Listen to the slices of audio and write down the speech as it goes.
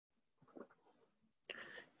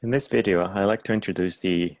In this video, I'd like to introduce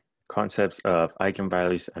the concepts of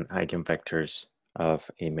eigenvalues and eigenvectors of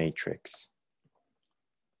a matrix.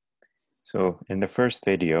 So in the first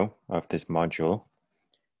video of this module,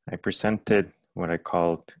 I presented what I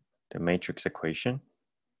called the matrix equation,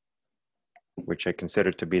 which I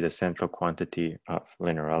consider to be the central quantity of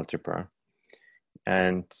linear algebra.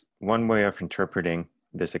 And one way of interpreting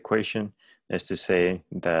this equation is to say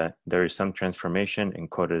that there is some transformation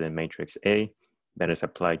encoded in matrix A that is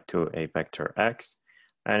applied to a vector X,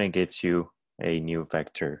 and it gives you a new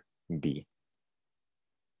vector B.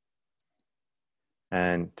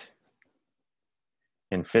 And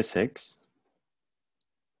in physics,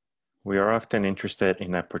 we are often interested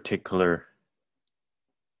in a particular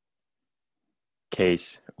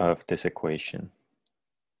case of this equation.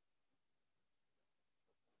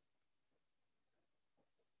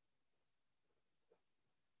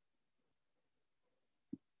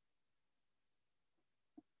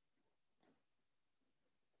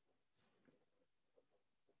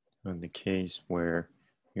 In the case where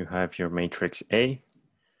you have your matrix A,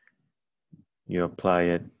 you apply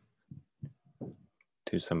it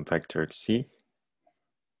to some vector C,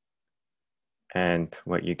 and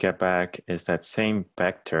what you get back is that same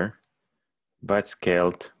vector, but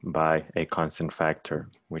scaled by a constant factor,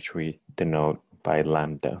 which we denote by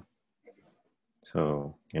lambda.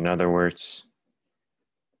 So in other words,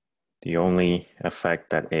 the only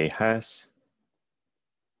effect that A has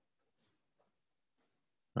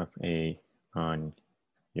of A on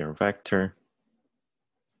your vector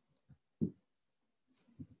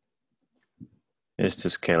is to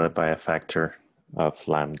scale it by a factor of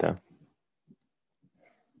lambda.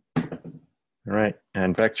 All right,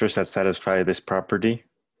 and vectors that satisfy this property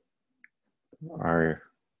are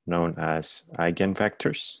known as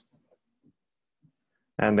eigenvectors,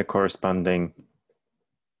 and the corresponding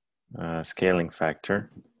scaling factor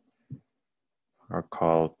are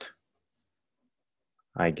called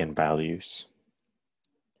eigenvalues.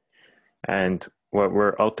 And what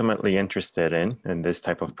we're ultimately interested in this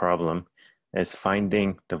type of problem is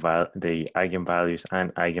finding the eigenvalues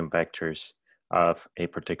and eigenvectors of a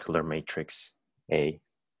particular matrix A.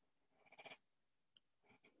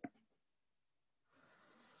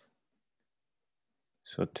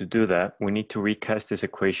 So to do that, we need to recast this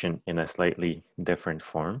equation in a slightly different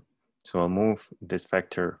form. So I'll move this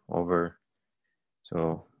vector over.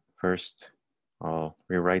 So first, I'll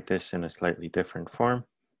rewrite this in a slightly different form.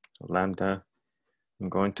 So lambda, I'm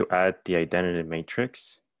going to add the identity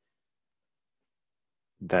matrix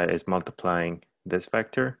that is multiplying this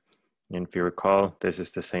vector. And if you recall, this is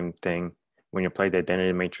the same thing. When you apply the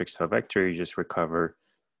identity matrix to a vector, you just recover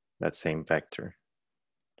that same vector.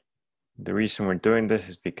 The reason we're doing this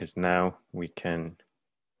is because now we can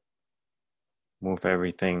move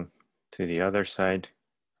everything to the other side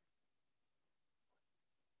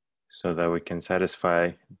so that we can satisfy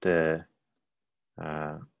the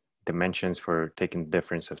dimensions for taking the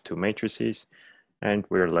difference of two matrices, and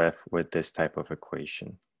we're left with this type of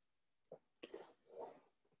equation.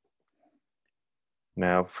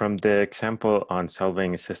 Now, from the example on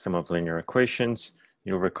solving a system of linear equations,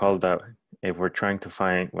 you'll recall that if we're trying to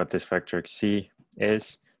find what this vector C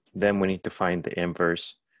is, then we need to find the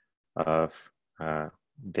inverse of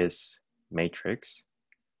this matrix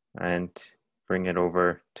and bring it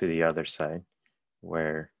over to the other side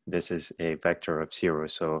where this is a vector of 0.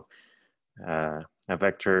 So a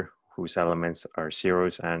vector whose elements are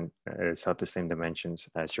zeros and is of the same dimensions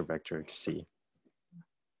as your vector C.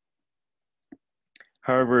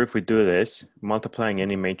 However, if we do this, multiplying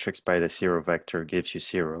any matrix by the 0 vector gives you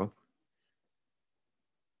 0.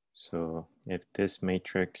 So if this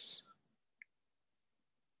matrix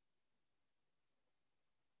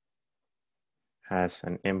has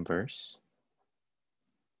an inverse,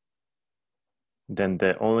 then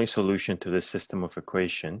the only solution to this system of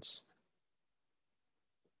equations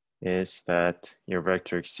is that your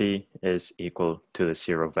vector C is equal to the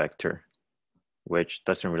 0 vector, which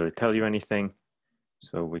doesn't really tell you anything.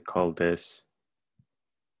 So we call this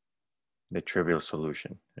the trivial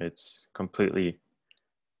solution. It's completely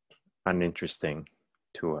uninteresting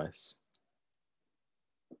to us.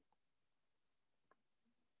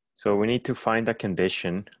 So we need to find a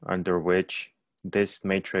condition under which this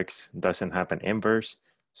matrix doesn't have an inverse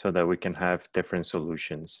so that we can have different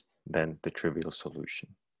solutions than the trivial solution.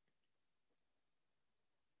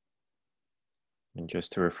 And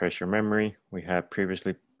just to refresh your memory, we have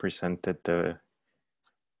previously presented the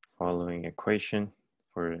following equation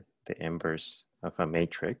for the inverse of a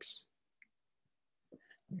matrix.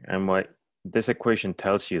 And what this equation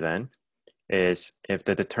tells you then is if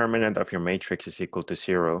the determinant of your matrix is equal to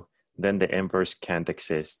 0, then the inverse can't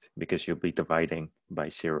exist because you'll be dividing by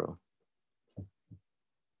 0.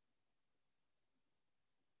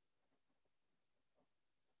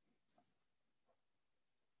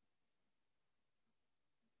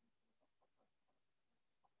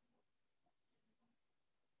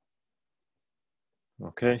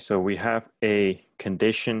 Okay, so we have a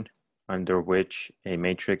condition under which a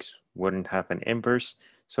matrix wouldn't have an inverse.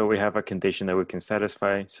 So we have a condition that we can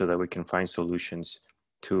satisfy so that we can find solutions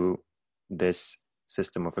to this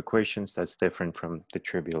system of equations that's different from the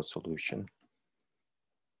trivial solution.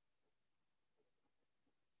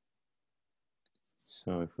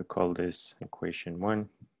 So if we call this equation 1,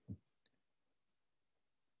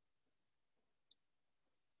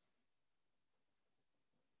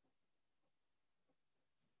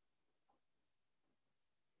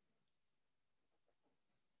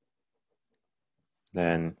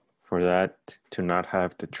 then for that to not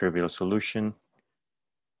have the trivial solution,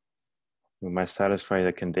 we must satisfy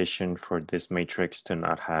the condition for this matrix to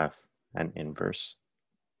not have an inverse.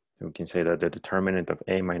 So we can say that the determinant of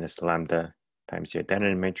A minus lambda times the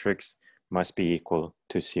identity matrix must be equal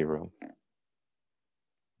to 0.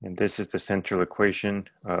 And this is the central equation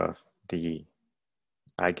of the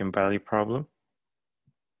eigenvalue problem.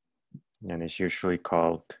 And it's usually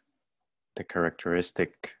called the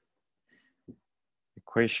characteristic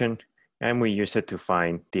equation. And we use it to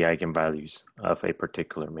find the eigenvalues of a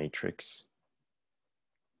particular matrix.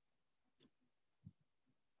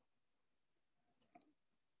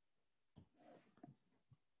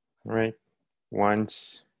 All right,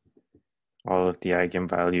 once all of the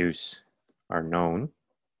eigenvalues are known,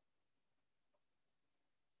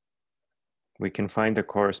 we can find the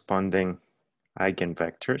corresponding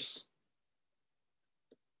eigenvectors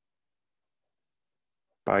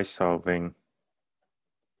by solving,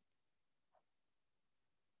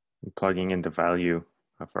 plugging in the value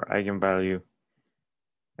of our eigenvalue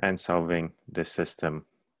and solving the system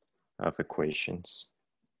of equations.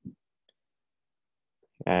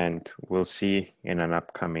 And we'll see in an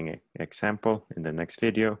upcoming example in the next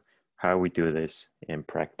video how we do this in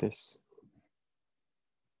practice.